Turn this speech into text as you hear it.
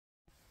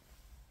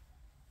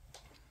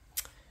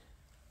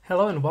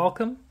Hello and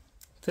welcome.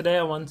 Today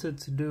I wanted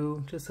to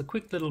do just a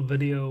quick little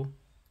video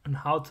on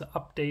how to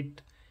update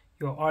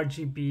your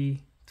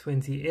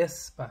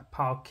RGB20S by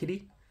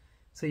PowerKitty.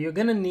 So you're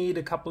going to need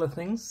a couple of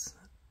things.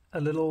 A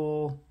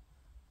little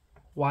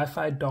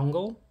Wi-Fi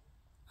dongle.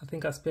 I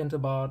think I spent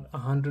about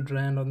 100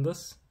 Rand on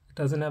this. It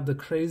doesn't have the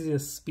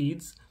craziest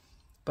speeds,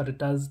 but it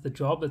does the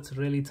job. It's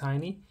really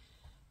tiny.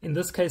 In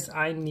this case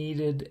I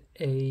needed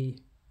a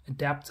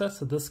adapter,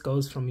 so this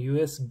goes from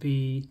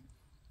USB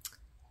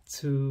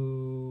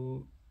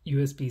to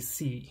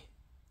USB-C.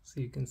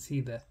 So you can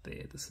see that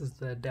there. This is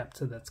the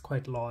adapter that's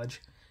quite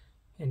large,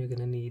 and you're going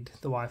to need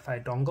the Wi-Fi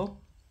dongle.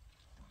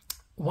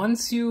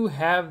 Once you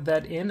have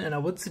that in, and I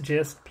would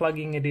suggest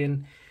plugging it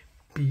in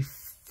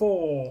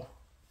before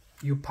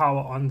you power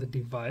on the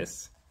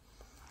device,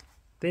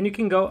 then you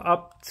can go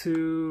up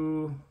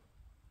to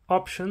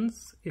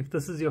options. If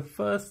this is your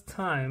first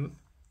time,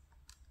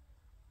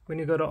 when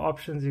you go to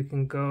options, you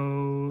can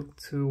go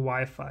to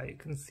Wi-Fi. You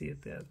can see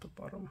it there at the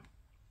bottom.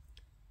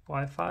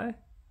 Wi-Fi,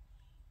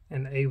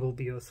 and A will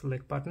be your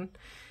select button,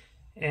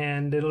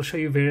 and it'll show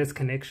you various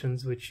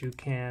connections which you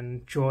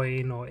can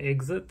join or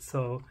exit.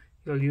 So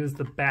you'll use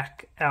the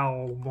back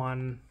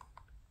L1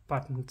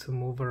 button to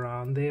move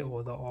around there,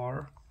 or the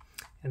R,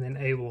 and then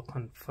A will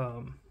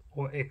confirm,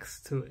 or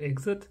X to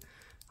exit.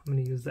 I'm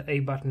going to use the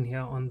A button here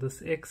on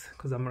this X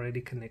because I'm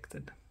already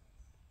connected.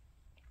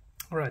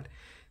 Alright,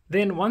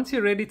 then once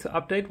you're ready to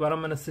update, what I'm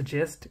going to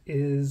suggest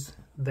is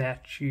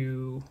that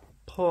you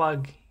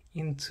plug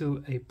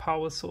into a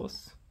power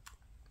source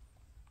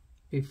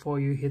before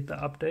you hit the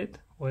update,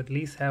 or at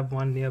least have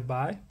one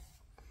nearby.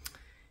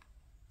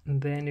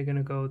 And then you're going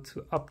to go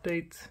to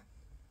update,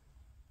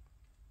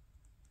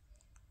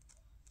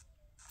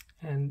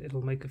 and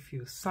it'll make a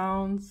few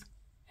sounds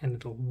and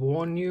it'll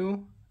warn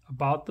you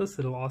about this.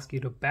 It'll ask you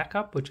to back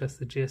up, which I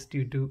suggest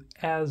you do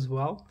as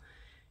well,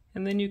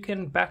 and then you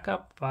can back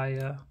up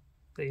via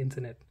the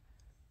internet.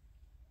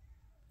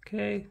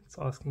 Okay, it's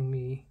asking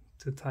me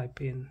to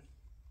type in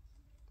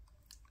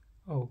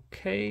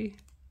okay.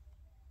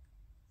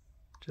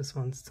 Just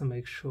wants to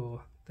make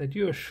sure that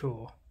you're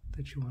sure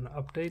that you want to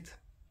update,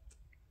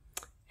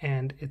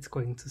 and it's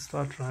going to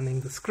start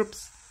running the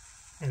scripts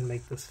and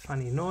make this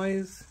funny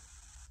noise,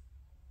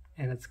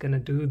 and it's going to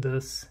do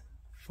this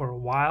for a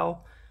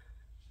while.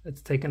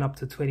 It's taken up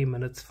to 20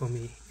 minutes for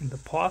me in the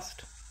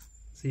past,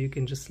 so you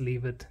can just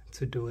leave it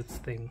to do its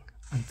thing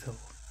until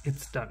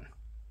it's done.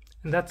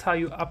 And that's how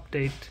you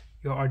update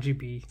your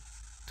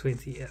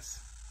RGB20S.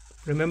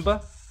 Remember,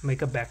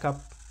 make a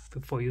backup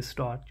before you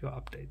start your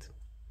update.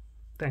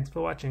 Thanks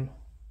for watching.